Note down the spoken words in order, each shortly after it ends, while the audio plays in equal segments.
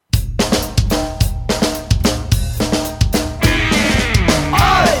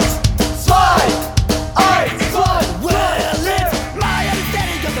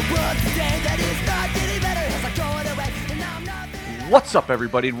What's up,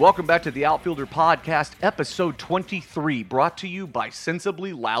 everybody, and welcome back to the Outfielder Podcast, episode 23, brought to you by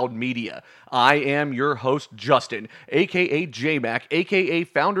Sensibly Loud Media. I am your host, Justin, a.k.a. J-Mac, a.k.a.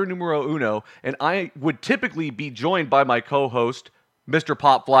 Founder Numero Uno, and I would typically be joined by my co-host, Mr.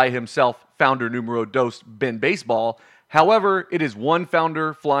 Popfly himself, Founder Numero Dos, Ben Baseball. However, it is one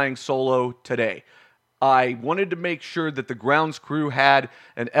founder flying solo today. I wanted to make sure that the grounds crew had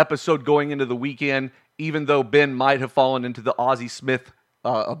an episode going into the weekend, even though Ben might have fallen into the Ozzie Smith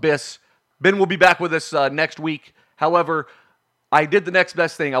abyss. Ben will be back with us next week. However, I did the next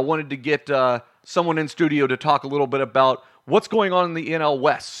best thing. I wanted to get someone in studio to talk a little bit about what's going on in the NL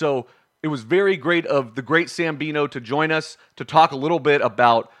West. So it was very great of the great Sambino to join us to talk a little bit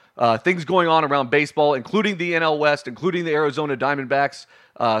about things going on around baseball, including the NL West, including the Arizona Diamondbacks,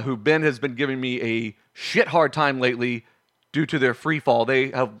 who Ben has been giving me a shit hard time lately due to their free fall.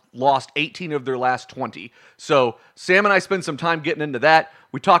 They have lost 18 of their last 20. So Sam and I spend some time getting into that.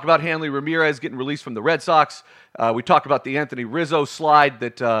 We talk about Hanley Ramirez getting released from the Red Sox. We talk about the Anthony Rizzo slide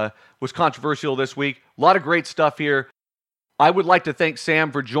that was controversial this week. A lot of great stuff here. I would like to thank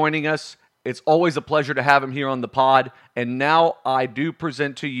Sam for joining us. It's always a pleasure to have him here on the pod. And now I do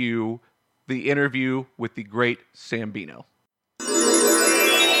present to you the interview with the great Sambino.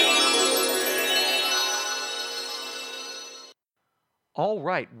 All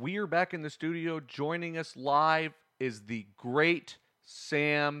right, we are back in the studio. Joining us live is the great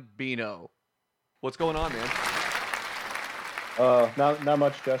Sambino. What's going on, man? Not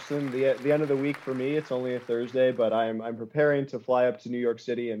much, Justin. The end of the week for me, it's only a Thursday, but I'm preparing to fly up to New York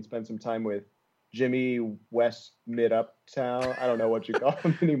City and spend some time with Jimmy West Mid Uptown. I don't know what you call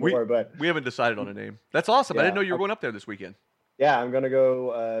him anymore, but we haven't decided on a name. That's awesome. Yeah, I didn't know you were going up there this weekend. Yeah, I'm gonna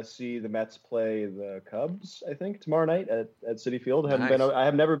go see the Mets play the Cubs, I think, tomorrow night at Citi Field. Nice. I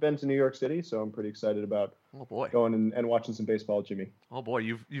have never been to New York City, so I'm pretty excited about going and watching some baseball with Jimmy. Oh boy,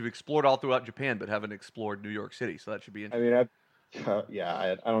 you've explored all throughout Japan, but haven't explored New York City, so that should be interesting. I mean,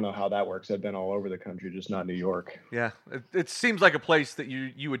 I don't know how that works. I've been all over the country, just not New York. Yeah, it seems like a place that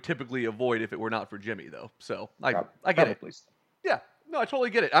you would typically avoid if it were not for Jimmy, though. So I get it. Yeah, no, I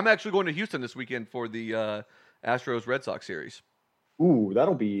totally get it. I'm actually going to Houston this weekend for the Astros Red Sox series. Ooh,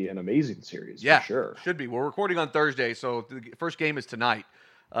 that'll be an amazing series. Yeah, for sure. Should be. We're recording on Thursday, so the first game is tonight.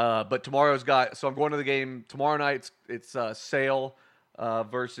 But tomorrow's so I'm going to the game tomorrow night. It's Sale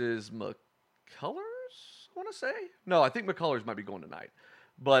versus McCullers, I want to say. No, I think McCullers might be going tonight.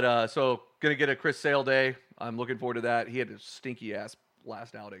 But so going to get a Chris Sale day. I'm looking forward to that. He had a stinky ass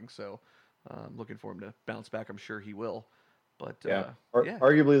last outing, so I'm looking for him to bounce back. I'm sure he will. But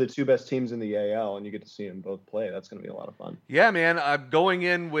arguably the two best teams in the AL, and you get to see them both play. That's going to be a lot of fun. Yeah, man. I'm going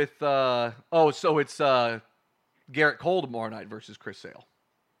in with so it's Garrett Cole tomorrow night versus Chris Sale.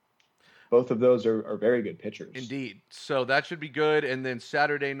 Both of those are very good pitchers. Indeed. So that should be good. And then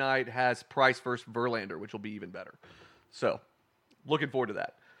Saturday night has Price versus Verlander, which will be even better. So looking forward to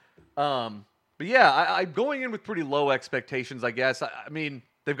that. But yeah, I'm going in with pretty low expectations, I guess. I mean,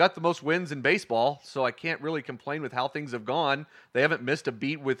 they've got the most wins in baseball, so I can't really complain with how things have gone. They haven't missed a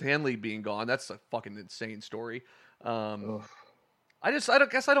beat with Hanley being gone. That's a fucking insane story. I guess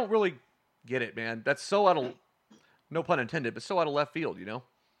I don't really get it, man. That's so out of, no pun intended, but so out of left field, you know?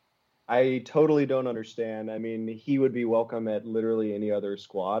 I totally don't understand. I mean, he would be welcome at literally any other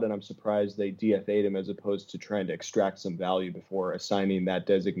squad, and I'm surprised they DFA'd him as opposed to trying to extract some value before assigning that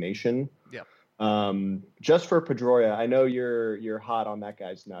designation. Yeah. Just for Pedroia, I know you're hot on that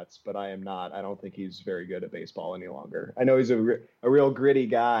guy's nuts, but I am not. I don't think he's very good at baseball any longer. I know he's a real gritty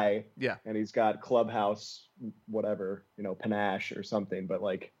guy. Yeah. And he's got clubhouse, whatever, panache or something, but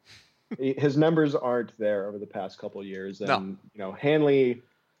like his numbers aren't there over the past couple of years. And, Hanley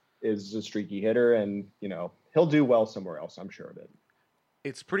is a streaky hitter, and, he'll do well somewhere else. I'm sure of it.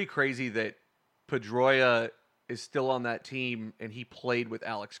 It's pretty crazy that Pedroia is still on that team and he played with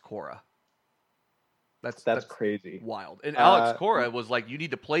Alex Cora. That's crazy. Wild. And Alex Cora was like, you need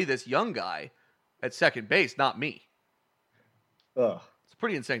to play this young guy at second base, not me. Ugh. It's a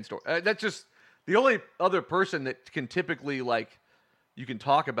pretty insane story. That's just the only other person that can typically, you can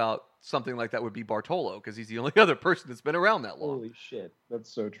talk about something like that would be Bartolo, because he's the only other person that's been around that long. Holy shit.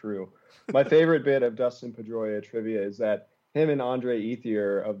 That's so true. My favorite bit of Dustin Pedroia trivia is that him and Andre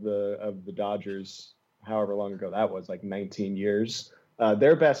Ethier of the Dodgers, however long ago that was, like 19 years,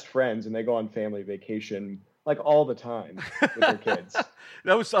 they're best friends, and they go on family vacation all the time with their kids.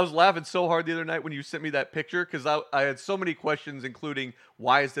 I was laughing so hard the other night when you sent me that picture, because I had so many questions, including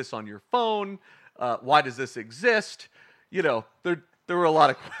why is this on your phone? Why does this exist? There were a lot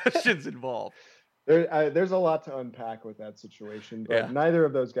of questions involved. There's a lot to unpack with that situation, but neither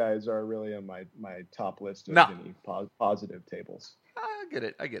of those guys are really on my top list of any positive tables. I get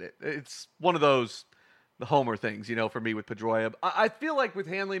it. I get it. It's one of those the homer things, for me with Pedroia. I feel like with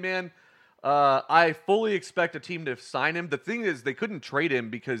Hanley, man, I fully expect a team to sign him. The thing is, they couldn't trade him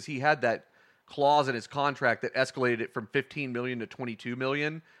because he had that clause in his contract that escalated it from 15 million to 22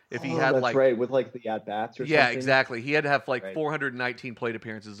 million. If he had that's right, with like the at bats or yeah, something. exactly. He had to have like Right. 419 plate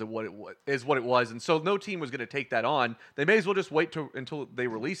appearances is what it was, and so no team was going to take that on. They may as well just wait until they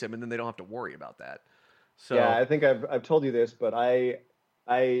release him, and then they don't have to worry about that. So Yeah, I think I've told you this, but I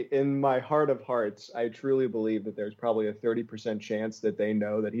in my heart of hearts, I truly believe that there's probably a 30% chance that they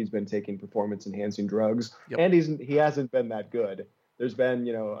know that he's been taking performance enhancing drugs, Yep. and he hasn't been that good. There's been,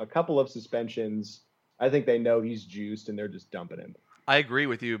 a couple of suspensions. I think they know he's juiced and they're just dumping him. I agree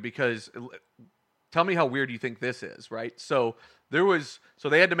with you because tell me how weird you think this is, right? So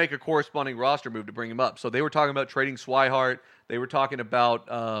they had to make a corresponding roster move to bring him up. So they were talking about trading Swihart. They were talking about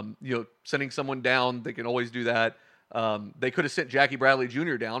sending someone down. They can always do that. They could have sent Jackie Bradley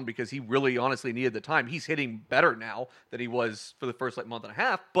Jr. down because he really honestly needed the time. He's hitting better now than he was for the first month and a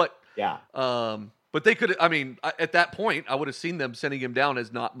half. But yeah. But they could. I mean, at that point, I would have seen them sending him down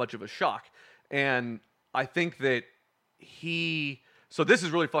as not much of a shock. And I think that So this is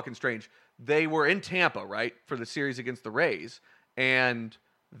really fucking strange. They were in Tampa, right, for the series against the Rays, and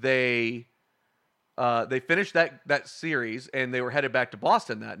they finished that series, and they were headed back to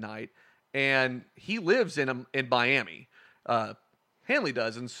Boston that night. And he lives in Miami. Hanley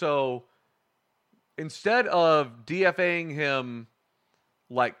does, and so instead of DFAing him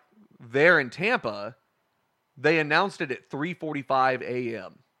like there in Tampa, they announced it at 3:45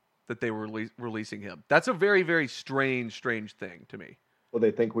 a.m. that they were releasing him. That's a very, very strange thing to me. Well,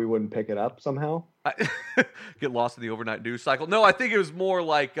 they think we wouldn't pick it up somehow? Get lost in the overnight news cycle. No, I think it was more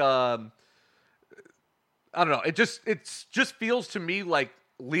like I don't know. It just feels to me like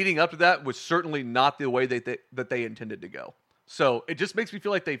leading up to that was certainly not the way that they intended to go. So it just makes me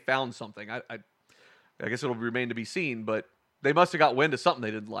feel like they found something. I guess it'll remain to be seen, but they must have got wind of something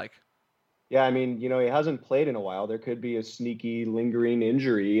they didn't like. Yeah, I mean, he hasn't played in a while. There could be a sneaky, lingering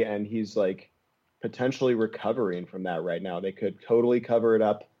injury, and he's like potentially recovering from that right now. They could totally cover it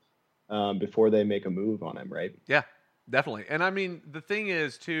up before they make a move on him, right? Yeah, definitely. And I mean, the thing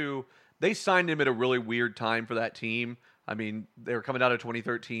is, too, they signed him at a really weird time for that team. I mean, they were coming out of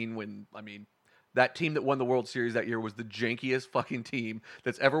 2013 when, that team that won the World Series that year was the jankiest fucking team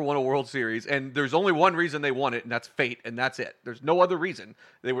that's ever won a World Series. And there's only one reason they won it, and that's fate, and that's it. There's no other reason.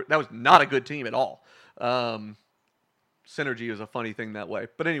 That was not a good team at all. Synergy is a funny thing that way.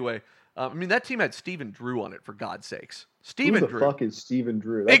 But anyway, that team had Stephen Drew on it, for God's sakes. Who the fuck is Stephen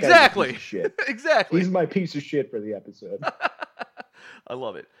Drew? That exactly. Guy's a piece of shit. Exactly. He's my piece of shit for the episode. I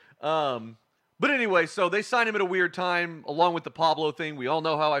love it. But anyway, so they signed him at a weird time, along with the Pablo thing. We all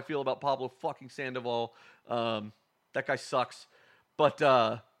know how I feel about Pablo fucking Sandoval. That guy sucks. But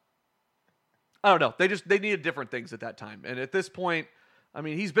I don't know. They needed different things at that time. And at this point,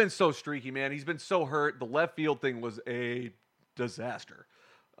 he's been so streaky, man. He's been so hurt. The left field thing was a disaster.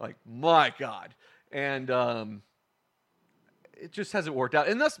 Like, my God. And it just hasn't worked out.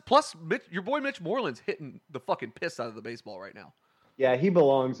 And plus, your boy Mitch Moreland's hitting the fucking piss out of the baseball right now. Yeah, he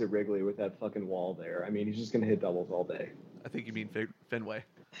belongs at Wrigley with that fucking wall there. He's just going to hit doubles all day. I think you mean Fenway.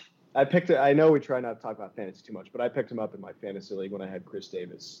 I know we try not to talk about fantasy too much, but I picked him up in my fantasy league when I had Chris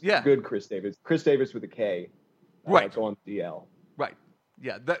Davis. Yeah. Good Chris Davis. Chris Davis with a K. Right. Go on DL. Right.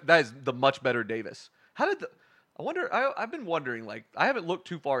 Yeah, that is the much better Davis. I wonder, I've been wondering, I haven't looked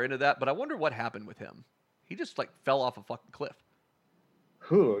too far into that, but I wonder what happened with him. He just, fell off a fucking cliff.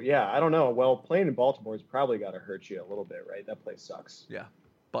 Yeah, I don't know. Well, playing in Baltimore's probably got to hurt you a little bit, right? That place sucks. Yeah.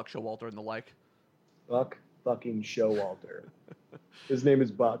 Buck Showalter and the like. Buck fucking Showalter. His name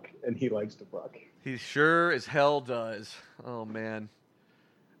is Buck, and he likes to buck. He sure as hell does. Oh, man.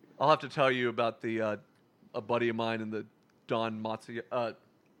 I'll have to tell you about a buddy of mine in the Don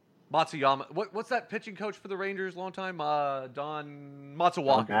Matsuyama. What's that pitching coach for the Rangers long time? Don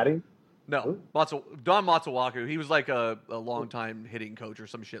Matsuwaka. Batting? No, Don Matsuwaka. He was like a long-time hitting coach or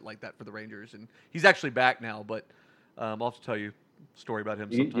some shit like that for the Rangers, and he's actually back now. But I'll have to tell you a story about him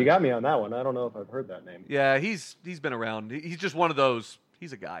sometime. You got me on that one. I don't know if I've heard that name. Yeah, he's been around. He's just one of those.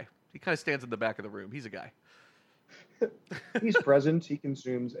 He's a guy. He kind of stands in the back of the room. He's a guy. He's present. He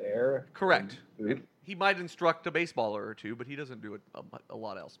consumes air. Correct. He might instruct a baseballer or two, but he doesn't do it a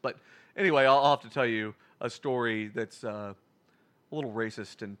lot else. But anyway, I'll have to tell you a story that's a little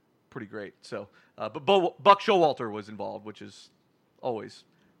racist and pretty great. So, but Buck Showalter was involved, which is always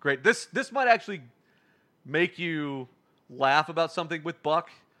great. This might actually make you laugh about something with Buck,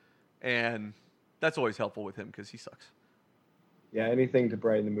 and that's always helpful with him because he sucks. Yeah, anything to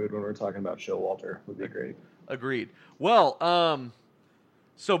brighten the mood when we're talking about Showalter would be great. Agreed. Well,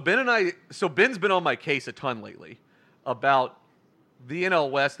 Ben's been on my case a ton lately about the NL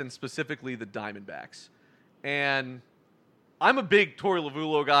West and specifically the Diamondbacks. And I'm a big Torey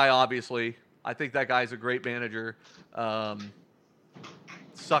Lovullo guy, obviously. I think that guy's a great manager.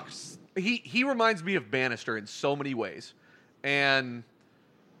 Sucks. He reminds me of Bannister in so many ways. And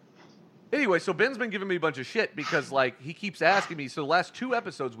anyway, so Ben's been giving me a bunch of shit because, like, he keeps asking me. So the last 2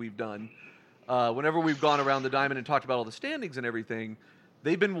 episodes we've done, whenever we've gone around the diamond and talked about all the standings and everything,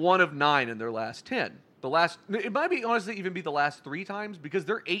 they've been 1 of 9 in their last 10. It might be honestly even be the last 3 times because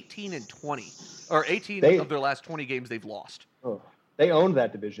they're 18 and 20, or 18 of their last 20 games they've lost. Oh, they owned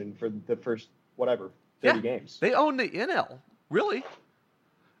that division for the first 30 games. They own the NL, really.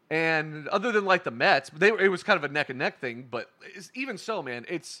 And other than like the Mets, it was kind of a neck and neck thing. But even so, man,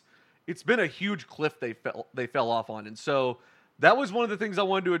 it's been a huge cliff they fell off on. And so that was one of the things I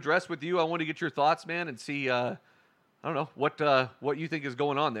wanted to address with you. I wanted to get your thoughts, man, and see. I don't know what you think is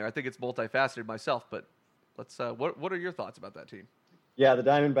going on there. I think it's multifaceted myself, but let's. What are your thoughts about that team? Yeah, the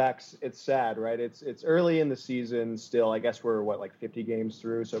Diamondbacks. It's sad, right? It's early in the season still. I guess we're like 50 games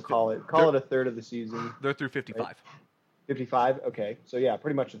through, so call it a third of the season. They're through 55. Right? 55. Okay, so yeah,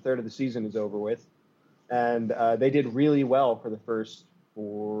 pretty much a third of the season is over with, and they did really well for the first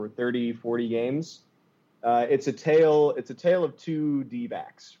 30, 40 games. It's a tale of 2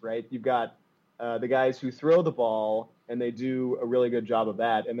 D-backs, right? You've got the guys who throw the ball, and they do a really good job of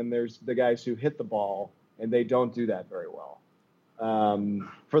that. And then there's the guys who hit the ball, and they don't do that very well.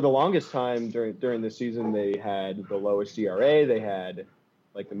 For the longest time during the season, they had the lowest ERA. They had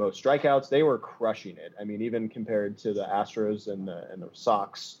like the most strikeouts. They were crushing it. I mean, even compared to the Astros and the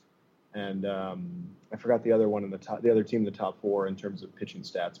Sox, and I forgot the other one the other team in the top 4 in terms of pitching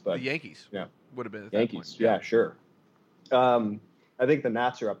stats. But the Yankees, yeah, would have been at Yankees. That point. Yeah, sure. I think the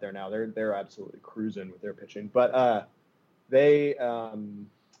Nats are up there now. They're absolutely cruising with their pitching, but they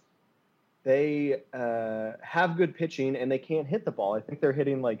have good pitching and they can't hit the ball. I think they're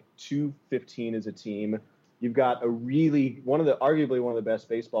hitting like 215 as a team. You've got arguably one of the best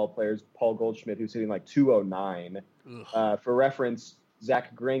baseball players, Paul Goldschmidt, who's hitting like 209. For reference,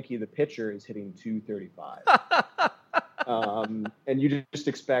 Zach Greinke, the pitcher, is hitting 235. And you just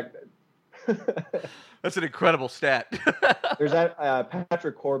expect. That's an incredible stat. There's that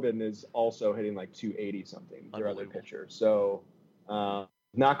Patrick Corbin is also hitting like 280 something, their other pitcher. So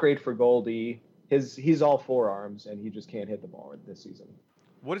not great for Goldie. He's all forearms and he just can't hit the ball this season.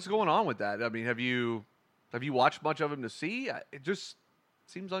 What is going on with that? I mean, have you watched much of him to see? It just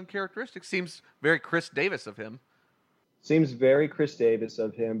seems uncharacteristic. Seems very Chris Davis of him. Seems very Chris Davis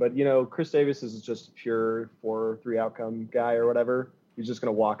of him, but Chris Davis is just a pure 4-3 outcome guy or whatever. He's just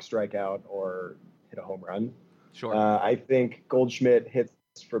going to walk, strike out, or hit a home run. Sure. I think Goldschmidt hits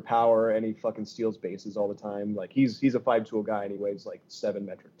for power, and he fucking steals bases all the time. Like he's a 5-tool guy, and he weighs like 7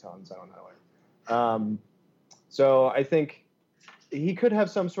 metric tons. I don't know. So I think he could have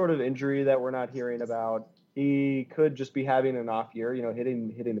some sort of injury that we're not hearing about. He could just be having an off year.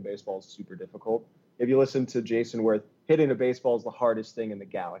 Hitting the baseball is super difficult. If you listen to Jason Worth, hitting a baseball is the hardest thing in the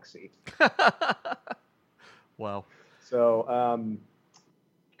galaxy. Wow. So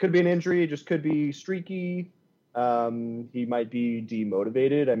could be an injury, just could be streaky. He might be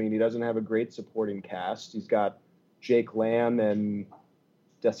demotivated. I mean, he doesn't have a great supporting cast. He's got Jake Lamb and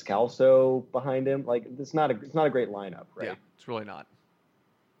Descalso behind him. Like, it's not a great lineup, right? Yeah, it's really not.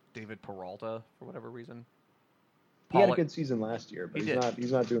 David Peralta, for whatever reason. He had a good season last year, but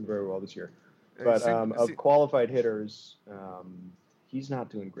he's not doing very well this year. But of qualified hitters, he's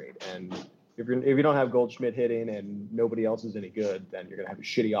not doing great. And if you don't have Goldschmidt hitting and nobody else is any good, then you're going to have a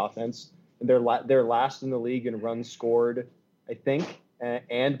shitty offense. And they're last in the league in runs scored, I think,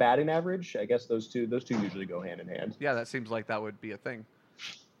 and batting average. I guess those two usually go hand in hand. Yeah, that seems like that would be a thing.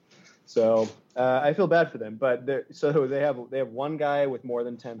 So I feel bad for them, but they have one guy with more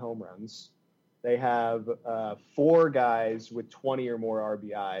than 10 home runs. They have 4 guys with 20 or more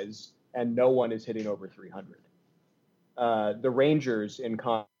RBIs, and no one is hitting over 300. The Rangers, in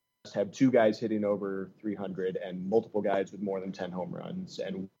contrast, have 2 guys hitting over 300 and multiple guys with more than 10 home runs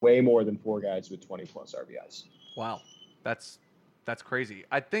and way more than 4 guys with 20 plus RBIs. Wow, that's crazy.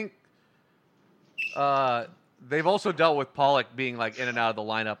 I think they've also dealt with Pollock being like in and out of the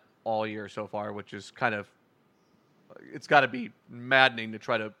lineup all year so far, which is kind of, it's got to be maddening to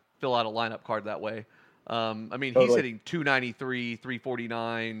try to fill out a lineup card that way. I mean, totally. He's hitting 293,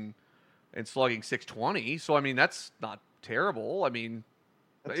 349, and slugging 620. So, I mean, that's not terrible. I mean,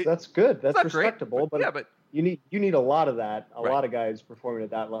 that's good. That's respectable. Great, but you need a lot of that. A lot of guys performing at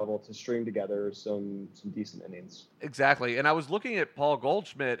that level to string together some decent innings. Exactly. And I was looking at Paul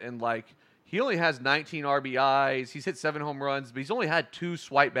Goldschmidt, and like He only has 19 RBIs. He's hit 7 home runs, but he's only had 2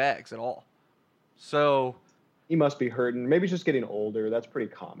 swipe bags at all. So he must be hurting. Maybe he's just getting older. That's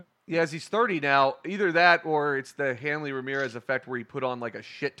pretty common. yeah, as he's 30 now, either that or it's the Hanley Ramirez effect where he put on like a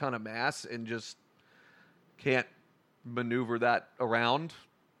shit ton of mass and just can't maneuver that around.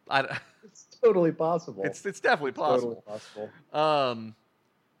 It's totally possible. It's definitely possible. Totally possible.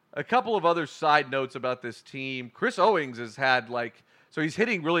 A couple of other side notes about this team. Chris Owings has had so he's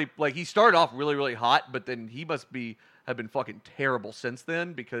hitting really he started off really, really hot, but then he must have been fucking terrible since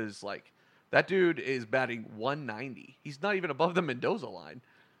then because that dude is batting 190. He's not even above the Mendoza line.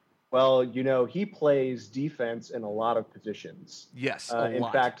 Well, he plays defense in a lot of positions. Yes, in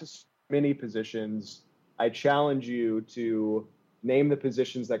fact, many positions. I challenge you to name the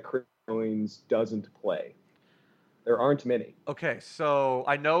positions that Chris Owings doesn't play. There aren't many. Okay, so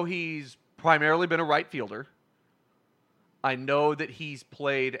I know he's primarily been a right fielder. I know that he's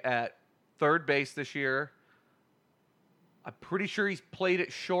played at third base this year. I'm pretty sure he's played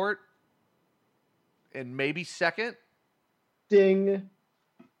at short and maybe second. Ding.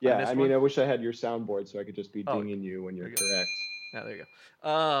 Yeah, I mean, I wish I had your soundboard so I could just be dinging you when you're correct. Yeah, there you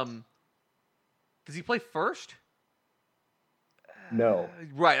go. Does he play first? No.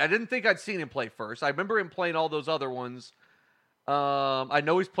 Right. I didn't think I'd seen him play first. I remember him playing all those other ones. I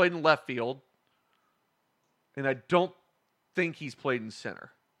know he's played in left field. And I don't think he's played in center.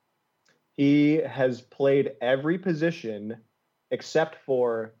 He has played every position except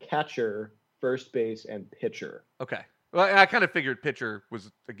for catcher, first base, and pitcher. Okay. Well, I kind of figured pitcher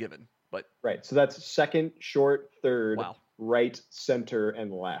was a given, but right. So that's second, short, third, right, center,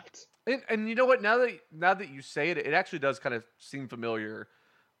 and left. And you know what? Now that you say it, it actually does kind of seem familiar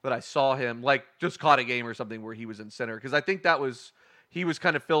that I saw him just caught a game or something where he was in center because I think he was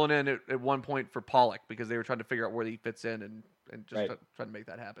kind of filling in at one point for Pollock because they were trying to figure out where he fits in and just trying to make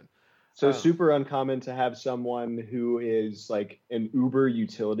that happen. So super uncommon to have someone who is like an uber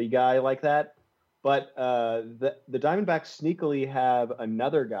utility guy like that. But the Diamondbacks sneakily have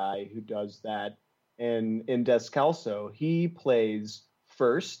another guy who does that. And in Descalso, he plays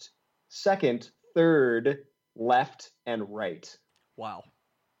first, second, third, left, and right. Wow.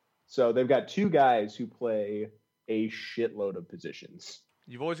 So they've got 2 guys who play a shitload of positions.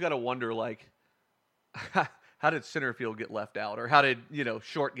 You've always got to wonder, how did center field get left out? Or how did,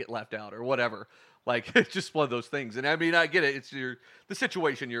 short get left out? Or whatever. It's just one of those things. And I mean, I get it. It's the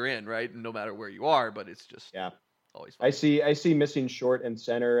situation you're in, right? No matter where you are, but it's just always fun. I see missing short and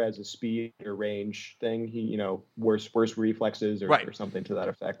center as a speed or range thing. He, worse reflexes or something to that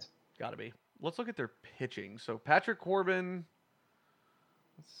effect. Gotta be. Let's look at their pitching. So Patrick Corbin,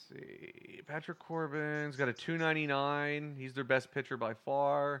 let's see. Patrick Corbin's got a 299. He's their best pitcher by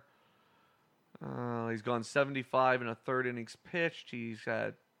far. He's gone 75 and a third innings pitched. He's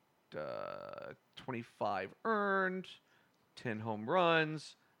had 25 earned, 10 home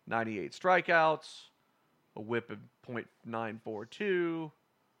runs, 98 strikeouts, a whip of .942.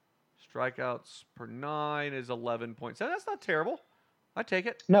 Strikeouts per 9 is 11.7. That's not terrible. I take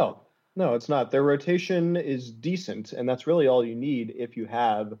it. No, it's not. Their rotation is decent, and that's really all you need if you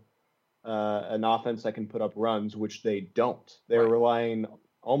have an offense that can put up runs, which they don't. They're relying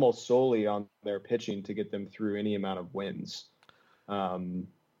almost solely on their pitching to get them through any amount of wins.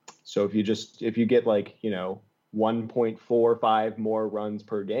 So if you get 1.45 more runs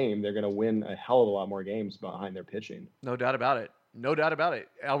per game, they're going to win a hell of a lot more games behind their pitching. No doubt about it. No doubt about it.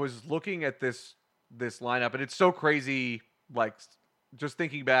 I was looking at this lineup, and it's so crazy. Just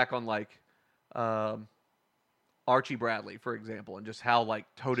thinking back on Archie Bradley, for example, and just how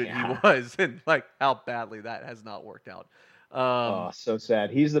toted he was, and how badly that has not worked out. So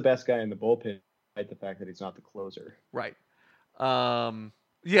sad. He's the best guy in the bullpen, despite the fact that he's not the closer. Right.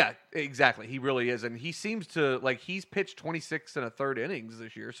 Yeah, exactly. He really is, and he seems to he's pitched 26 and a third innings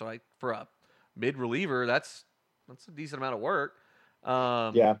this year. So for a mid reliever, that's a decent amount of work.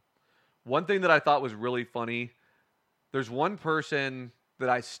 One thing that I thought was really funny. There's one person that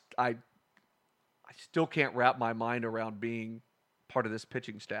I still can't wrap my mind around being part of this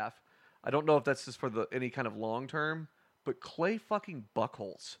pitching staff. I don't know if that's just for any kind of long term, but Clay fucking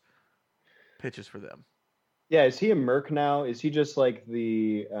Buchholz pitches for them. Yeah, is he a Merc now? Is he just like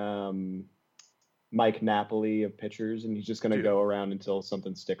the Mike Napoli of pitchers, and he's just going to go around until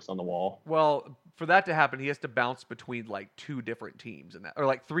something sticks on the wall? Well, for that to happen, he has to bounce between 2 different teams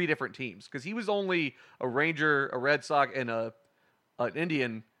or 3 different teams, because he was only a Ranger, a Red Sox, and an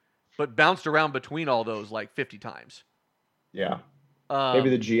Indian, but bounced around between all those 50 times. Yeah. Maybe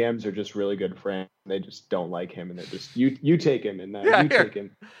the GMs are just really good friends. They just don't like him, and they're just you take him, and take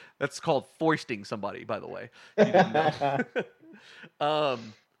him. That's called foisting somebody, by the way. You didn't know.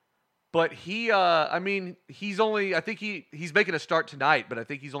 But he, I mean, I think he's making a start tonight, but I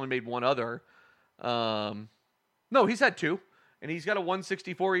think he's only made one other. No, he's had two, and he's got a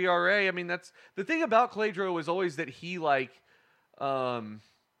 1.64 ERA. I mean, that's the thing about Cladro is always that he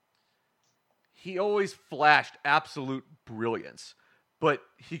always flashed absolute brilliance, but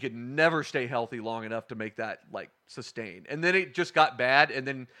he could never stay healthy long enough to make that like sustain. And then it just got bad, and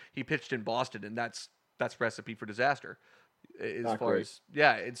then he pitched in Boston, and that's recipe for disaster. And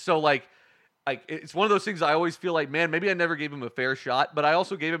so like it's one of those things I always feel like, man, maybe I never gave him a fair shot, but I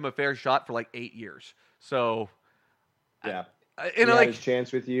also gave him a fair shot for like 8 years. So yeah, he had his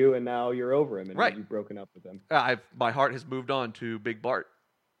chance with you, and now you're over him, and you've broken up with him. My heart has moved on to Big Bart.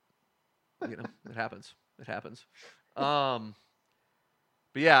 It happens.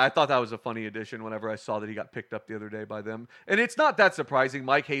 But yeah, I thought that was a funny addition whenever I saw that he got picked up the other day by them. And it's not that surprising.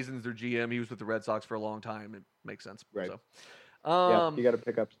 Mike Hazen's their GM. He was with the Red Sox for a long time. It makes sense. Right. So, you got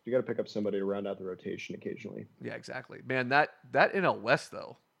to pick up somebody to round out the rotation occasionally. Yeah, exactly. Man, that NL West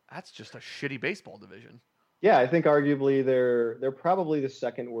though, that's just a shitty baseball division. Yeah, I think arguably they're probably the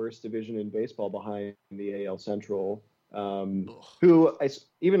second worst division in baseball behind the AL Central.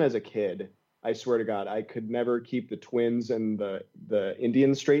 Even as a kid, I swear to God, I could never keep the Twins and the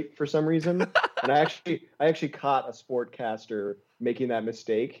Indians straight for some reason. And I actually caught a sportcaster making that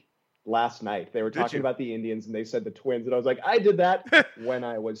mistake last night. They were talking about the Indians and they said the Twins, and I was like, I did that when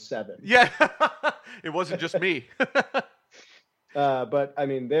I was 7. Yeah, it wasn't just me. But I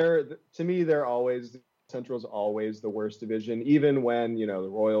mean, they're always Central's always the worst division, even when the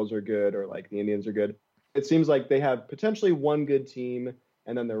Royals are good or like the Indians are good. It seems like they have potentially one good team,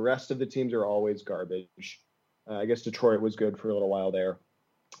 and then the rest of the teams are always garbage. I guess Detroit was good for a little while there,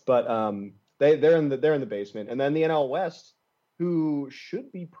 but they're in the basement. And then the NL West, who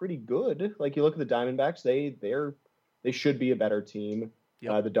should be pretty good. Like you look at the Diamondbacks, they should be a better team.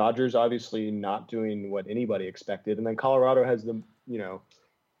 Yep. The Dodgers obviously not doing what anybody expected, and then Colorado has in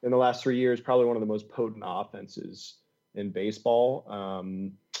the last 3 years probably one of the most potent offenses in baseball.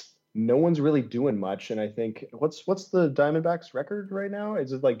 No one's really doing much, and I think what's the Diamondbacks record right now?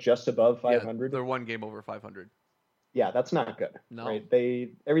 Is it like just above 500? Yeah, they're one game over 500. Yeah, that's not good. No. Right?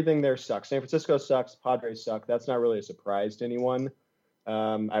 Everything there sucks. San Francisco sucks. Padres suck. That's not really a surprise to anyone.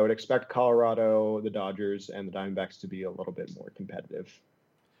 I would expect Colorado, the Dodgers, and the Diamondbacks to be a little bit more competitive.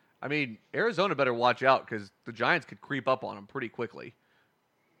 I mean, Arizona better watch out because the Giants could creep up on them pretty quickly.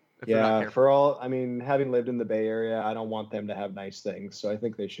 Yeah, having lived in the Bay Area, I don't want them to have nice things. So I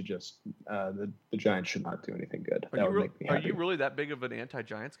think they should just the Giants should not do anything good. That would make me happy. Are you really that big of an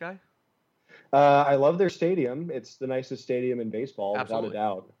anti-Giants guy? I love their stadium. It's the nicest stadium in baseball, Absolutely.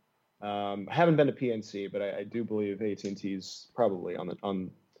 without a doubt. I haven't been to PNC, but I do believe AT&T's probably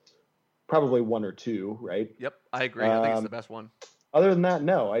on probably 1 or 2, right? Yep, I agree. I think it's the best one. Other than that,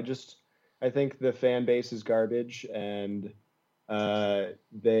 no. I think the fan base is garbage, and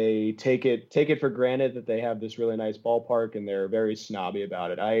they take it for granted that they have this really nice ballpark, and they're very snobby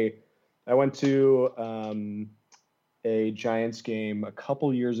about it. I went to a Giants game a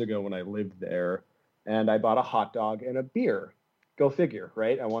couple years ago when I lived there, and I bought a hot dog and a beer. Go figure,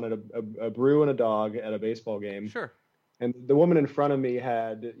 right? I wanted a brew and a dog at a baseball game. Sure. And the woman in front of me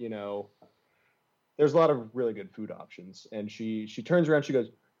had, there's a lot of really good food options, and she turns around, she goes,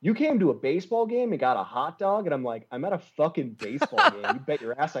 "You came to a baseball game and got a hot dog?" And I'm like, "I'm at a fucking baseball game. You bet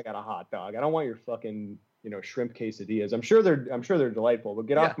your ass I got a hot dog. I don't want your fucking, shrimp quesadillas. I'm sure they're delightful, but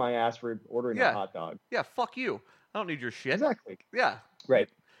get off my ass for ordering a hot dog." Yeah, fuck you. I don't need your shit. Exactly. Yeah. Right.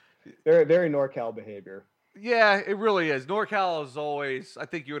 Very, very NorCal behavior. Yeah, it really is. NorCal is always, I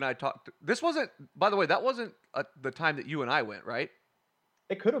think you and I talked. This wasn't, by the way, that wasn't the time that you and I went, right?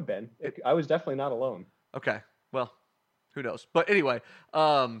 It could have been. I was definitely not alone. Okay. Well, who knows? But anyway,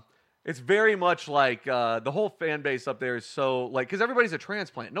 it's very much like the whole fan base up there is so like, because everybody's a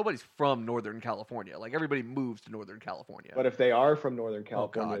transplant. Nobody's from Northern California. Like everybody moves to Northern California. But if they are from Northern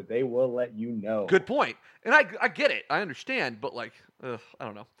California, they will let you know. Good point. And I get it. I understand. But like, I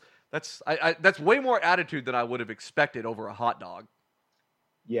don't know. That's way more attitude than I would have expected over a hot dog.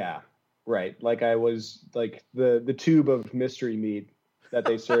 Yeah, right. Like I was like the tube of mystery meat that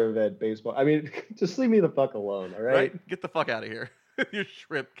they serve at baseball. I mean, just leave me the fuck alone, all right? Get the fuck out of here. Your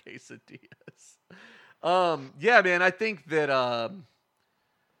shrimp quesadillas. Yeah, man, I think that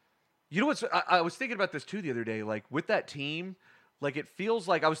you know what's I was thinking about this too the other day, like with that team, like it feels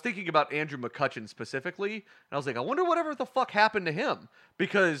like I was thinking about Andrew McCutchen specifically, and I was like, I wonder whatever the fuck happened to him,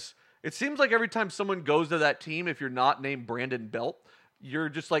 because it seems like every time someone goes to that team, if you're not named Brandon Belt, you're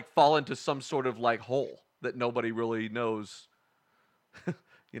just like fall into some sort of like hole that nobody really knows.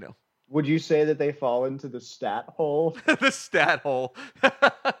 Would you say that they fall into the stat hole? The stat hole.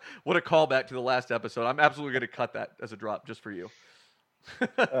 What a callback to the last episode. I'm absolutely going to cut that as a drop just for you.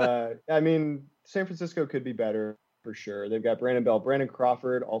 I mean, San Francisco could be better for sure. They've got Brandon Bell, Brandon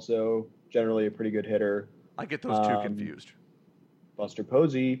Crawford, also generally a pretty good hitter. I get those two confused. Buster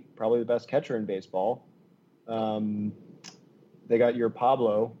Posey, probably the best catcher in baseball. They got your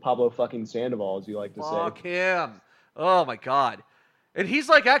Pablo fucking Sandoval, as you like to say. Fuck him. Oh my God. And he's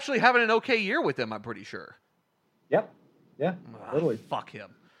like actually having an okay year with them, I'm pretty sure. Yep. Yeah, totally. Fuck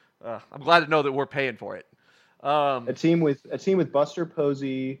him. I'm glad to know that we're paying for it. A team with Buster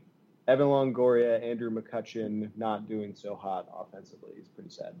Posey, Evan Longoria, Andrew McCutchen not doing so hot offensively is pretty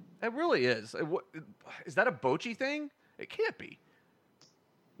sad. It really is. Is that a Bochy thing? It can't be.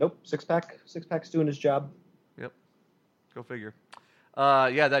 Nope. Six pack's doing his job. Yep. Go figure.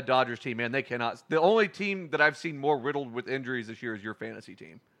 Yeah, that Dodgers team, man, they cannot. The only team that I've seen more riddled with injuries this year is your fantasy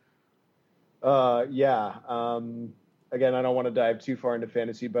team. Yeah. Again, I don't want to dive too far into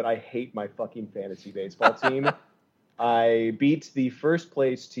fantasy, but I hate my fucking fantasy baseball team. I beat the first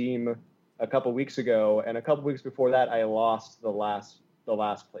place team a couple weeks ago, and a couple weeks before that, I lost the last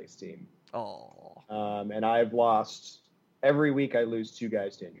place team. Oh. And I've lost every week. I lose 2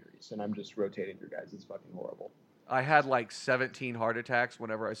 guys to injuries, and I'm just rotating through guys. It's fucking horrible. I had like 17 heart attacks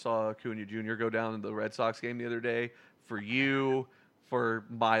whenever I saw Acuna Jr. go down in the Red Sox game the other day. For you, for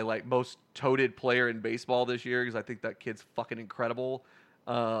my like most toted player in baseball this year, because I think that kid's fucking incredible.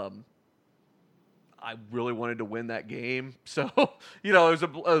 I really wanted to win that game, so it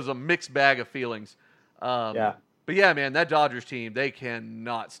was a mixed bag of feelings. Yeah. But yeah, man, that Dodgers team, they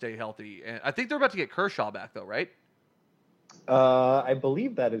cannot stay healthy, and I think they're about to get Kershaw back though, right? I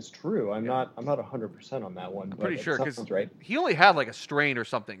believe that is true. I'm not 100% on that one. I'm pretty sure because right. He only had like a strain or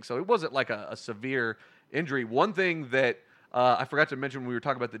something, so it wasn't like a severe injury. One thing that I forgot to mention when we were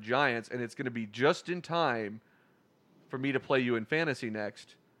talking about the Giants, and it's going to be just in time for me to play you in fantasy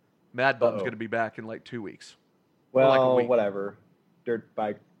next. Mad Bum's going to be back in like 2 weeks. Well, like whatever. Dirt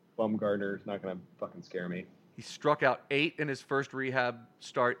bike Bumgarner is not going to fucking scare me. He struck out 8 in his first rehab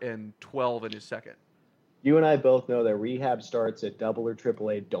start and 12 in his second. You and I both know that rehab starts at AA or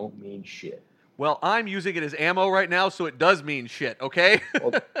AAA don't mean shit. Well, I'm using it as ammo right now, so it does mean shit, okay?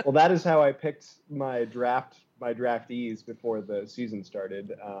 well, that is how I picked my draftees before the season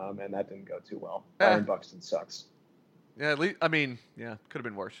started, and that didn't go too well. Byron Buxton sucks. Yeah, could have been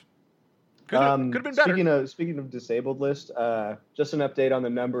worse. Could have been better. Speaking of disabled list, just an update on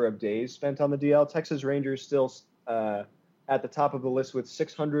the number of days spent on the DL. Texas Rangers still at the top of the list with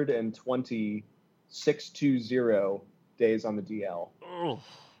 620 days on the DL. Ugh.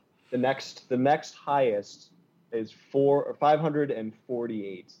 The next highest is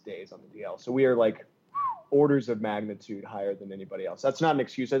 548 days on the DL. So we are like orders of magnitude higher than anybody else. That's not an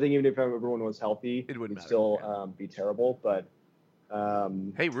excuse. I think even if everyone was healthy, it would still be terrible. But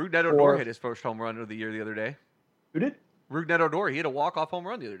hey, Rougned Odor hit his first home run of the year the other day. Who did? Rougned Odor. He hit a walk-off home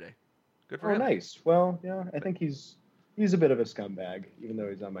run the other day. Good for him. Oh, nice. Well, yeah, I think he's a bit of a scumbag, even though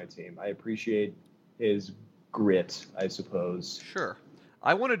he's on my team. I appreciate his grit, I suppose. Sure.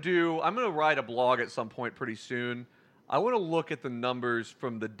 I'm going to write a blog at some point pretty soon. I want to look at the numbers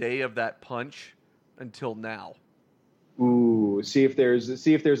from the day of that punch until now. Ooh, see if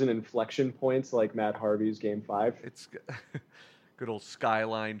there's an inflection point like Matt Harvey's Game 5. It's good old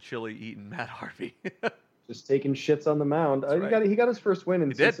Skyline chili eating Matt Harvey. Just taking shits on the mound. Right. He got his first win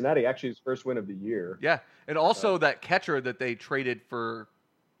in Cincinnati. Actually, his first win of the year. Yeah, and also that catcher that they traded for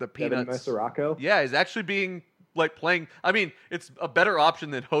the Peanuts. Devin Mesoraco? Yeah, is actually being playing. I mean, it's a better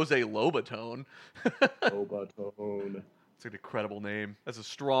option than Jose Lobaton. Lobaton. It's an incredible name. That's a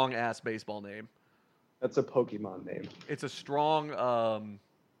strong ass baseball name. That's a Pokemon name. It's a strong,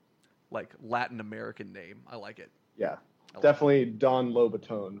 Latin American name. I like it. Yeah. Definitely Don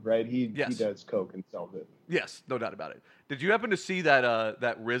Lobaton, right? He does coke and sells it. Yes, no doubt about it. Did you happen to see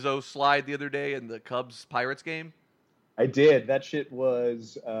that Rizzo slide the other day in the Cubs Pirates game? I did. That shit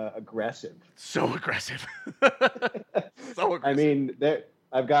was aggressive. So aggressive. So aggressive. I mean,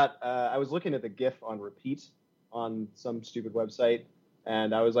 I was looking at the GIF on repeat on some stupid website,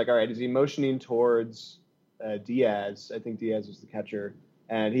 and I was like, all right, is he motioning towards Diaz? I think Diaz was the catcher.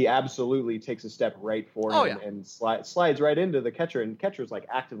 And he absolutely takes a step right for him and slides right into the catcher, and the catcher's like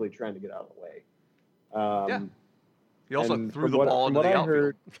actively trying to get out of the way. He also threw the ball into the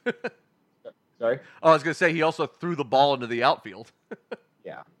outfield. Sorry? Oh, I was going to say he also threw the ball into the outfield.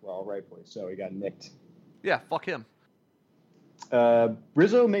 Yeah, well, rightfully so. He got nicked. Yeah, fuck him.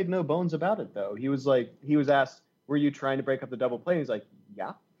 Rizzo made no bones about it, though. He was asked, were you trying to break up the double play? And he's like,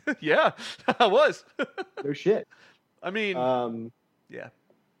 yeah. Yeah, I was. No shit. I mean, yeah.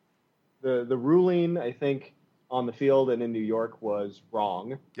 the ruling, I think, on the field and in New York was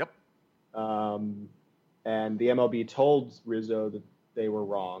wrong. Yep. And the MLB told Rizzo that they were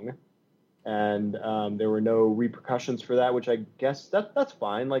wrong, and there were no repercussions for that, which I guess that's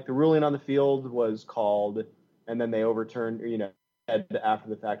fine. Like the ruling on the field was called, and then they overturned. After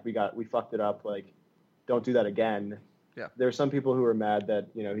the fact, we fucked it up. Like, don't do that again. Yeah. There are some people who are mad that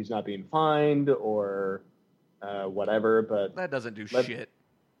he's not being fined or whatever, but that doesn't do shit.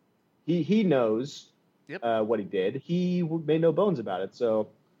 He knows what he did. He made no bones about it. So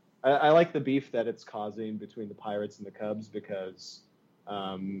I like the beef that it's causing between the Pirates and the Cubs because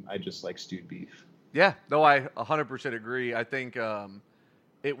I just like stewed beef. Yeah, no, I 100% agree. I think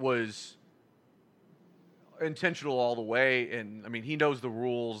it was intentional all the way, and I mean he knows the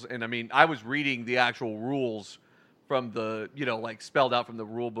rules, and I mean I was reading the actual rules from the like spelled out from the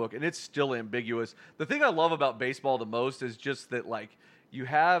rule book, and it's still ambiguous. The thing I love about baseball the most is just that like you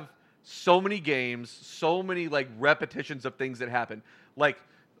have so many games, so many like repetitions of things that happen, like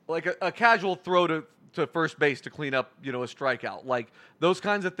a casual throw to first base to clean up a strikeout, like those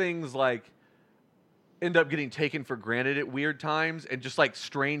kinds of things like end up getting taken for granted at weird times, and just like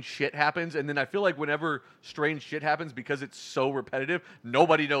strange shit happens. And then I feel like whenever strange shit happens, because it's so repetitive,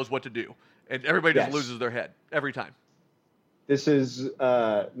 nobody knows what to do, and everybody just loses their head every time. This is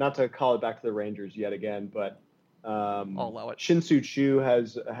not to call it back to the Rangers yet again, but I'll allow it. Shin-Soo Choo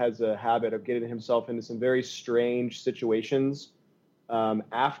has a habit of getting himself into some very strange situations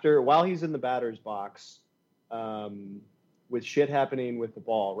while he's in the batter's box, with shit happening with the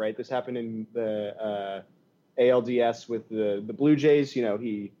ball, right? This happened in the ALDS with the Blue Jays.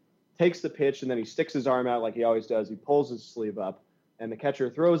 He takes the pitch and then he sticks his arm out like he always does. He pulls his sleeve up, and the catcher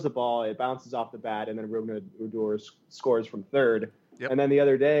throws the ball. It bounces off the bat, and then Ruben Odor scores from third. Yep. And then the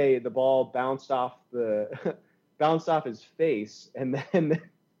other day, the ball bounced off his face, and then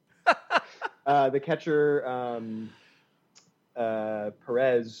the catcher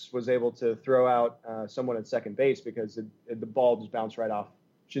Perez was able to throw out someone at second base because the ball just bounced right off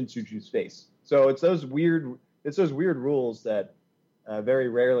Shin-Soo Choo's face. So it's those weird rules that very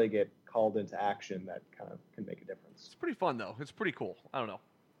rarely get called into action that kind of can make a difference. It's pretty fun though. It's pretty cool. I don't know.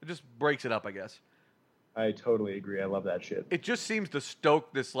 It just breaks it up, I guess. I totally agree. I love that shit. It just seems to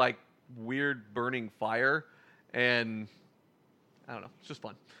stoke this like weird burning fire, and I don't know. It's just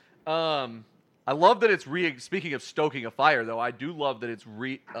fun. I love that it's speaking of stoking a fire, though. I do love that it's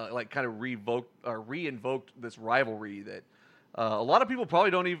reinvoked this rivalry that a lot of people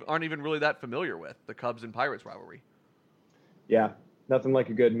probably aren't even really that familiar with, the Cubs and Pirates rivalry. Yeah, nothing like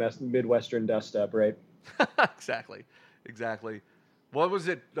a good Midwestern dust up, right? Exactly. What was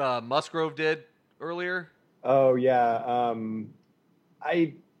it Musgrove did earlier? Oh yeah,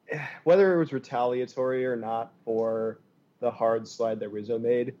 whether it was retaliatory or not for the hard slide that Rizzo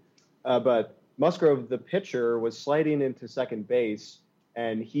made, but Musgrove, the pitcher, was sliding into second base,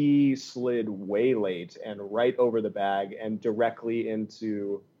 and he slid way late and right over the bag and directly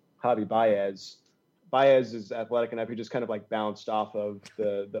into Javi Baez. Baez is athletic enough; he just kind of like bounced off of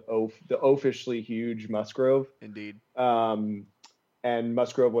the oafishly huge Musgrove. Indeed. And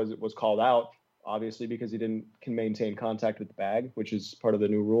Musgrove was called out, obviously, because he can maintain contact with the bag, which is part of the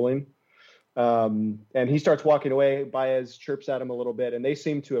new ruling. And he starts walking away. Baez chirps at him a little bit, and they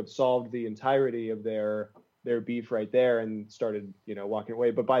seem to have solved the entirety of their beef right there and started, walking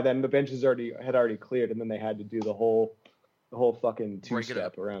away. But by then the benches had already cleared, and then they had to do the whole fucking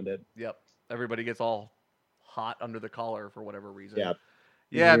two-step around it. Yep. Everybody gets all hot under the collar for whatever reason. Yeah.